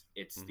 It's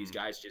these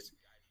guys just,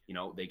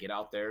 they get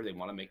out there, they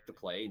want to make the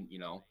play, and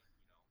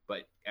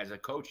but as a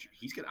coach,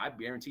 I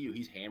guarantee you,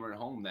 he's hammering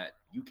home that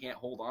you can't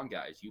hold on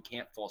guys. You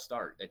can't false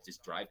start. That's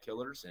just drive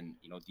killers. And,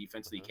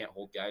 defensively, you can't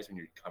hold guys when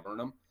you're covering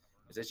them.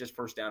 Because it's just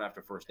first down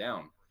after first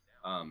down.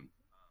 But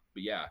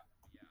yeah,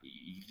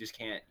 you just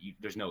can't,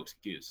 there's no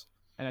excuse.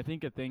 And I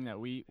think a thing that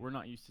we're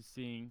not used to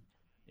seeing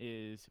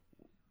is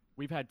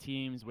we've had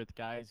teams with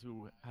guys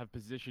who have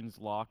positions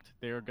locked.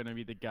 They're going to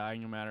be the guy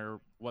no matter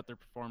what their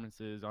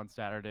performance is on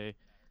Saturday.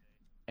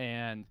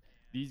 And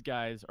these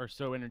guys are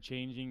so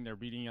interchanging. They're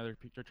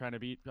trying to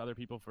beat other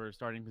people for a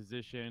starting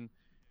position,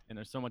 and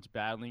there's so much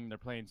battling. They're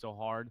playing so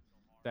hard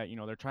that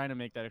they're trying to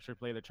make that extra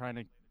play. They're trying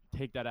to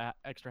take that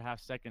extra half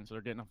second, so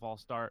they're getting a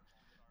false start.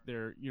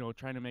 They're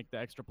trying to make the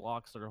extra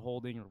blocks, so they're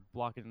holding or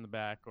blocking in the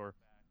back, or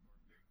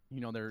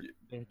they're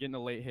getting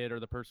a late hit or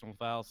the personal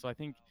foul. So I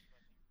think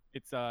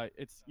it's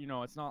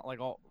not like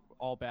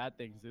all bad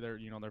things. They're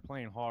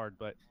playing hard,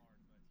 but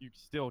you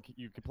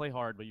can play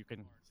hard, but you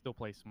can still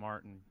play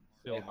smart and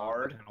still Play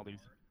hard.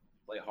 Penalties.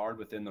 Play hard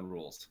within the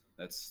rules.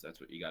 That's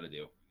what you got to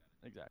do.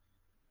 Exactly.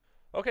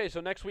 Okay,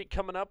 so next week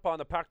coming up on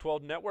the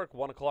Pac-12 Network,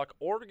 1 o'clock,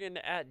 Oregon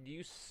at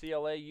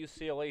UCLA.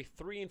 UCLA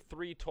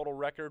 3-3 total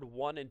record,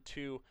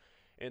 1-2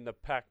 in the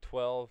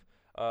Pac-12.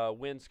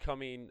 Wins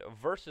coming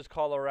versus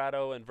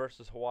Colorado and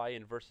versus Hawaii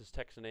and versus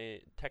Texas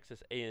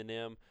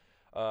A&M.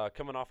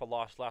 Coming off a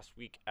loss last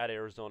week at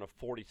Arizona,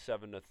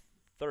 47-30.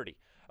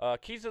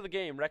 Keys of the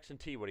game, Rex and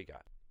T, what do you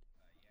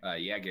got?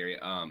 Yeah, Gary.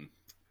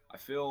 I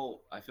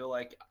feel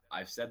like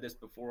I've said this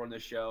before on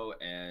this show,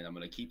 and I'm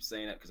going to keep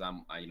saying it because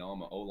I'm an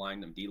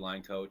O-line, I'm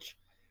D-line coach.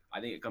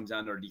 I think it comes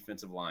down to our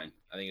defensive line.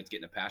 I think it's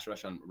getting a pass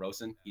rush on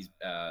Rosen. He's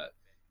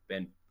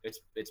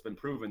it's been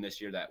proven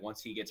this year that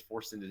once he gets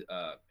forced into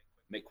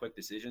make quick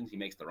decisions, he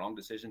makes the wrong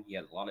decision. He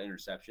has a lot of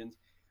interceptions.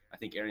 I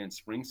think Arian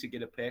Springs could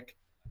get a pick.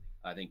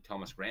 I think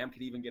Thomas Graham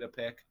could even get a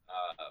pick.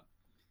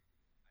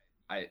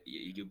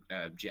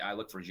 I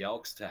look for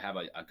Jelks to have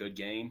a good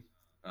game.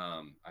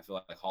 I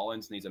feel like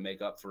Hollins needs to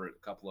make up for a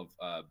couple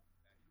of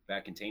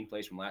bad contained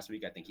plays from last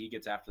week. I think he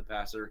gets after the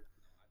passer.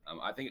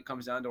 I think it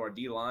comes down to our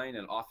D-line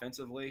and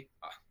offensively.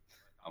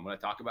 I'm going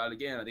to talk about it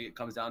again. I think it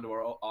comes down to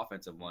our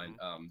offensive line.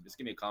 This is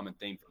going to be a common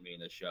theme for me in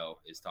this show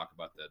is talk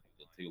about the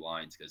two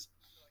lines because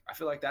I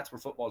feel like that's where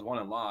football is won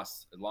and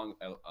lost along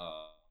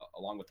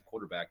with the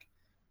quarterback.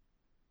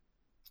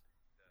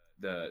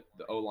 The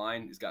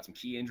O-line has got some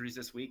key injuries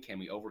this week. Can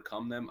we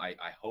overcome them? I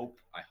hope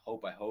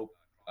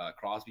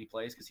Crosby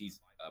plays because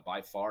he's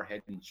by far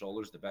head and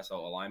shoulders the best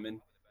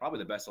O-lineman, probably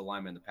the best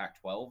O-lineman in the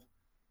Pac-12,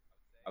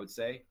 I would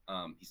say.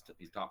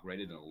 He's top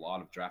rated in a lot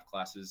of draft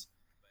classes.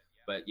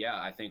 But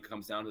yeah, I think it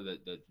comes down to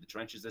the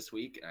trenches this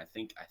week, and I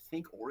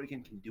think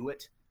Oregon can do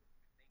it.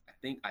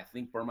 I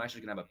think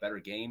Burmeister's gonna have a better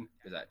game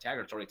because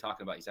Taggart's already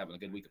talking about he's having a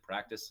good week of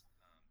practice.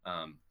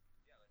 So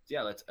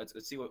yeah, let's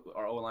see what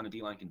our O-line and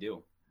D-line can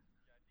do.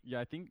 Yeah,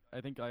 I think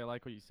I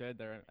like what you said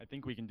there. I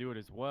think we can do it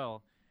as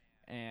well,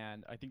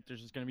 and I think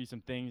there's just going to be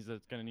some things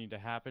that's going to need to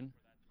happen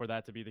for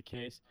that to be the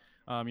case.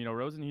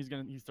 Rosen,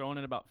 he's throwing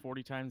it about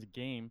 40 times a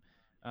game.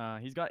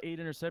 He's got 8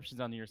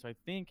 interceptions on the year, so I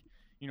think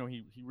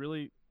he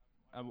really.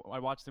 I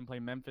watched him play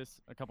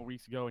Memphis a couple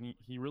weeks ago, and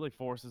he really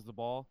forces the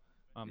ball,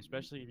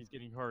 especially if he's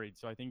getting hurried.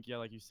 So I think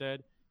like you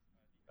said,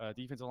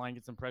 defensive line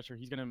gets some pressure.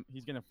 He's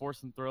gonna force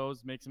some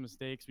throws, make some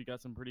mistakes. We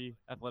got some pretty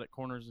athletic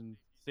corners and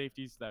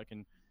safeties that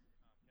can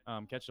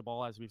catch the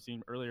ball as we've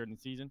seen earlier in the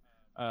season.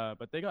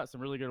 But they got some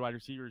really good wide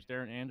receivers.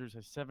 Darren Andrews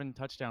has 7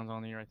 touchdowns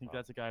on the year. I think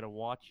that's a guy to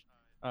watch.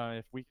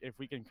 If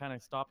we can kind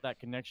of stop that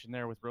connection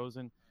there with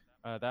Rosen,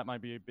 that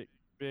might be a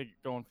big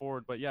going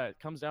forward. But yeah, it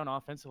comes down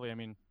offensively. I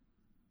mean,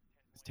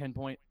 it's 10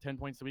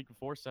 points the week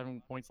before,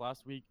 7 points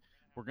last week.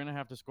 We're gonna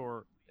have to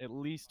score at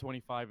least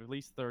 25, at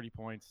least 30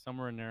 points,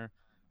 somewhere in there.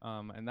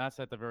 And that's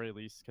at the very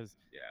least because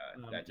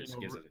that just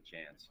gives us a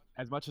chance.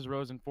 As much as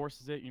Rosen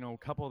forces it, a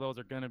couple of those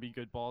are going to be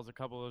good balls. A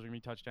couple of those are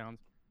going to be touchdowns.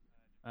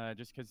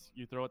 Just because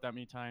you throw it that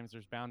many times,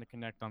 there's bound to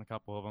connect on a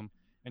couple of them.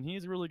 And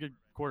he's a really good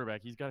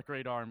quarterback. He's got a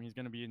great arm. He's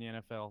going to be in the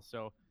NFL.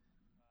 So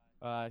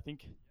I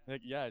think,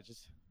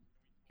 just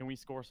can we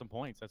score some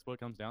points? That's what it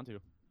comes down to.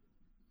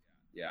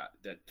 Yeah,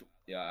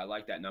 I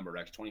like that number,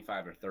 Rex.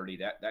 25 or 30.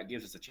 That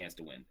gives us a chance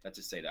to win. Let's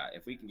just say that.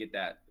 If we can get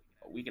that,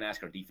 we can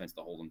ask our defense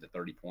to hold them to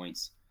 30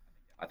 points.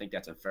 I think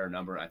that's a fair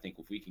number. I think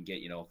if we can get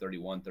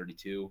 31,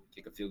 32,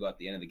 kick a field goal at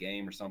the end of the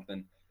game or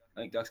something, I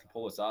think Ducks can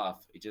pull us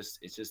off. It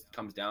just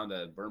comes down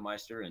to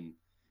Burmeister and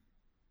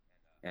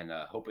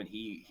hoping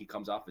he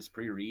comes off his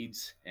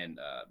pre-reads and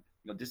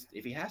just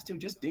if he has to,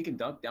 just dink and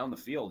dunk down the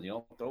field.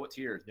 Throw it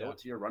to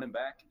your running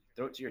back,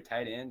 throw it to your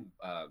tight end.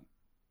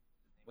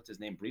 what's his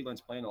name?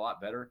 Breedland's playing a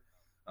lot better.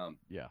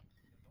 Yeah.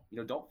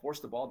 Don't force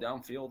the ball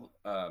downfield.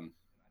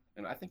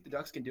 And I think the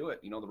Ducks can do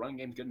it. The run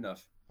game's good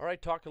enough. All right,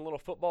 talking a little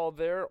football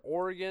there.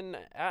 Oregon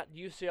at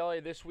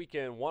UCLA this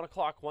weekend, 1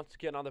 o'clock once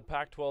again on the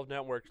Pac-12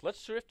 network. Let's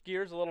shift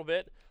gears a little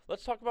bit.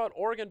 Let's talk about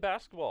Oregon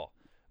basketball.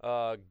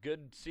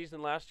 Good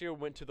season last year,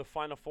 went to the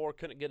Final Four,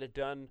 couldn't get it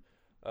done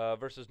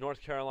versus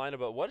North Carolina.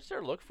 But what is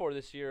there to look for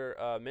this year,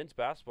 men's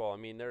basketball? I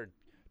mean, they're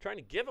trying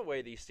to give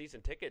away these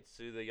season tickets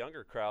to the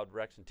younger crowd,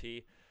 Rex and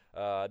T.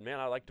 Man,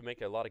 I'd like to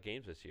make a lot of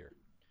games this year.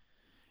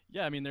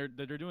 Yeah, I mean they're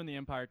doing the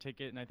Empire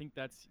ticket, and I think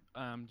that's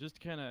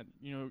just kind of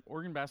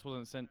Oregon basketball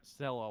doesn't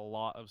sell a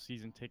lot of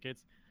season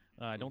tickets.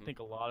 I don't think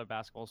a lot of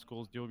basketball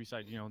schools do,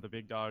 besides the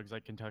big dogs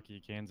like Kentucky,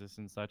 Kansas,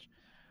 and such.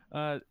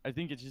 I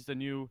think it's just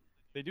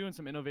they're doing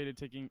some innovative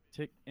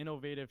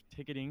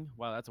ticketing.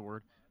 Wow, that's a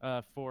word.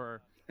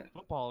 For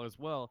football as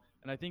well,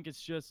 and I think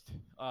it's just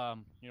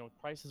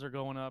prices are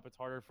going up. It's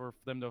harder for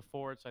them to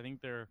afford. So I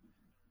think they're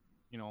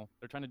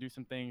trying to do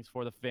some things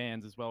for the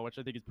fans as well, which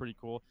I think is pretty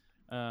cool.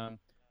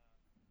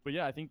 But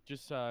yeah, I think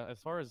just as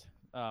far as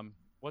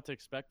what to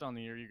expect on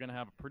the year, you're going to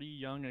have a pretty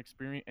young,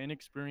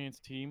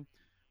 inexperienced team,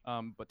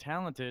 but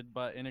talented,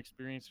 but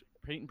inexperienced.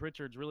 Peyton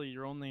Pritchard's really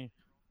your only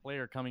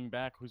player coming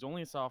back, who's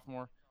only a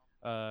sophomore,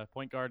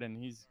 point guard,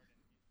 and he's,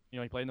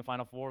 he played in the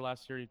Final Four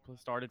last year. He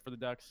started for the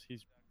Ducks.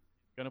 He's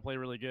going to play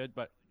really good,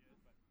 but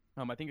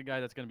I think a guy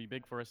that's going to be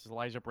big for us is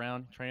Elijah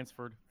Brown,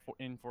 transferred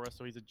in for us,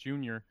 so he's a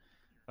junior.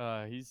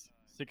 He's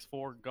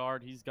 6'4"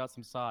 guard. He's got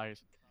some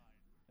size.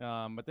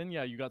 But then,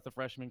 you got the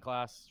freshman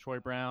class, Troy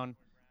Brown,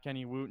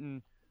 Kenny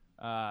Wooten.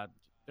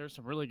 There's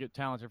some really good,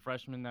 talented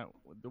freshmen that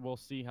we'll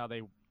see how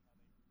they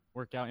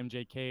work out,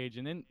 MJ Cage.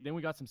 And then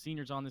we got some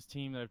seniors on this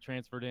team that have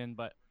transferred in.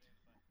 But,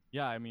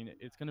 yeah, I mean,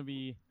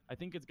 I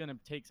think it's going to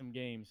take some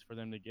games for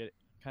them to get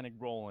kind of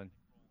rolling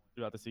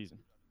throughout the season.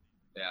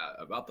 Yeah,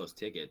 about those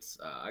tickets,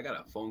 I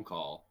got a phone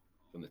call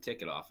from the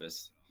ticket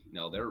office. They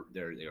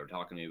were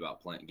talking to me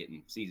about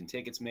getting season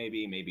tickets,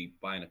 maybe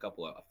buying a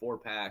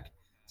 4-pack.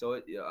 So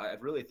I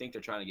really think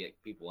they're trying to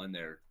get people in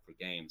there for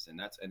games, and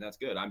that's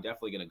good. I'm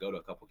definitely going to go to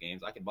a couple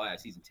games. I could buy a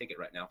season ticket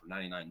right now for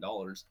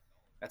 $99.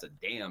 That's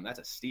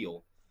a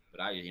steal. But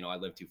I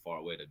live too far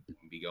away to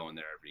be going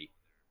there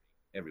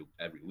every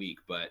week.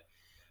 But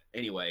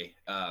anyway,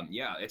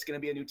 it's going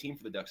to be a new team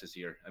for the Ducks this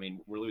year. I mean,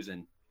 we're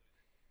losing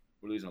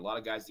a lot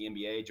of guys to the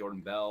NBA: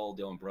 Jordan Bell,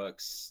 Dylan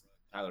Brooks,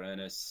 Tyler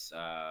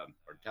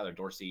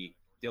Dorsey,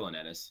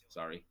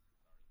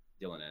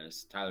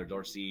 Tyler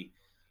Dorsey.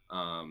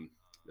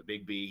 The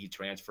Big B, he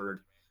transferred.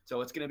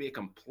 So it's going to be a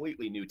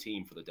completely new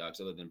team for the Ducks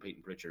other than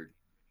Peyton Pritchard.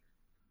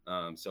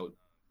 So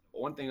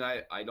one thing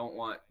I don't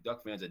want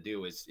Duck fans to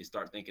do is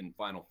start thinking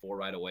Final Four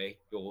right away.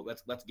 Well,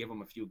 let's give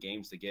them a few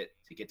games to get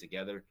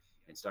together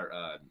and start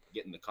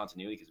getting the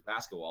continuity, because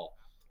basketball,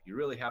 you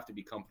really have to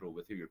be comfortable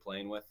with who you're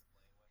playing with.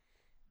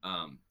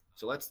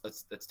 So let's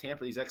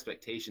tamper these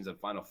expectations of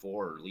Final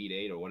Four or Elite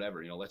Eight or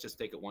whatever. Let's just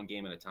take it one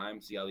game at a time,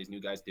 see how these new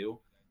guys do.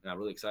 And I'm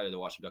really excited to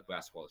watch Duck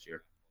basketball this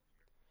year.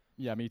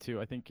 Yeah, me too.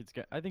 I think it's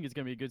going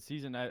to be a good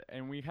season,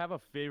 and we have a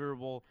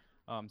favorable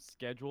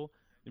schedule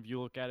if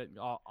you look at it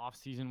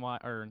off-season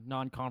wise or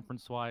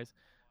non-conference wise,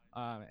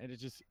 and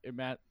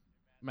it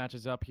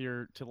matches up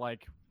here to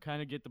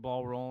kind of get the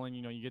ball rolling.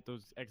 You get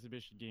those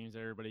exhibition games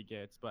that everybody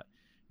gets, but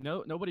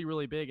nobody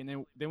really big.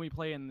 And then we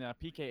play in the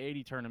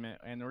PK80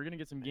 tournament, and we're gonna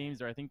get some games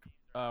there. I think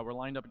we're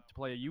lined up to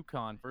play a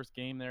UConn first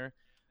game there.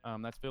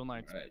 That's Phil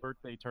Knight's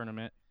birthday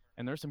tournament,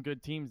 and there's some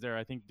good teams there.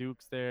 I think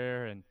Duke's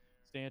there and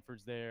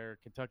Stanford's there,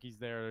 Kentucky's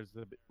there. There's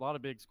a lot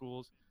of big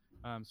schools.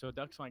 So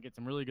Ducks might get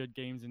some really good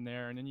games in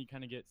there, and then you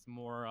kind of get some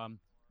more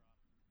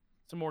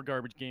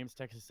garbage games: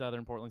 Texas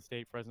Southern, Portland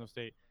State, Fresno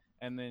State,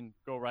 and then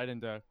go right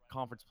into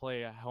conference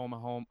play at home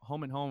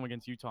and home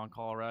against Utah and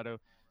Colorado.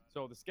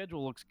 So the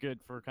schedule looks good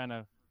for kind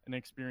of an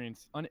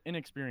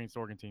inexperienced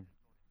Oregon team.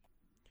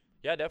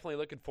 Yeah, definitely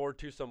looking forward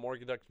to some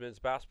Oregon Ducks men's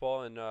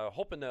basketball, and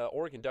hoping the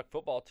Oregon Duck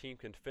football team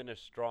can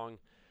finish strong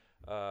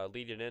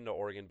leading into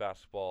Oregon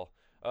basketball.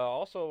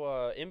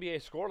 Also,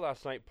 NBA score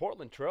last night,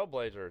 Portland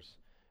Trailblazers.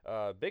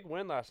 Big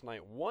win last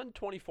night,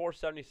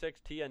 124-76.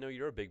 T, I know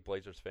you're a big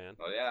Blazers fan.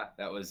 Oh, yeah,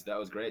 that was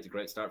great. It's a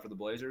great start for the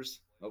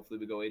Blazers. Hopefully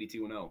we go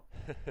 82-0.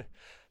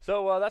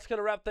 So that's going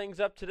to wrap things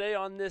up today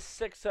on this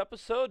 6th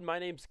episode. My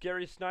name's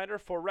Gary Snyder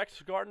for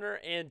Rex Gardner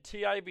and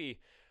TIV.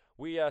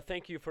 We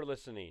thank you for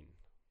listening.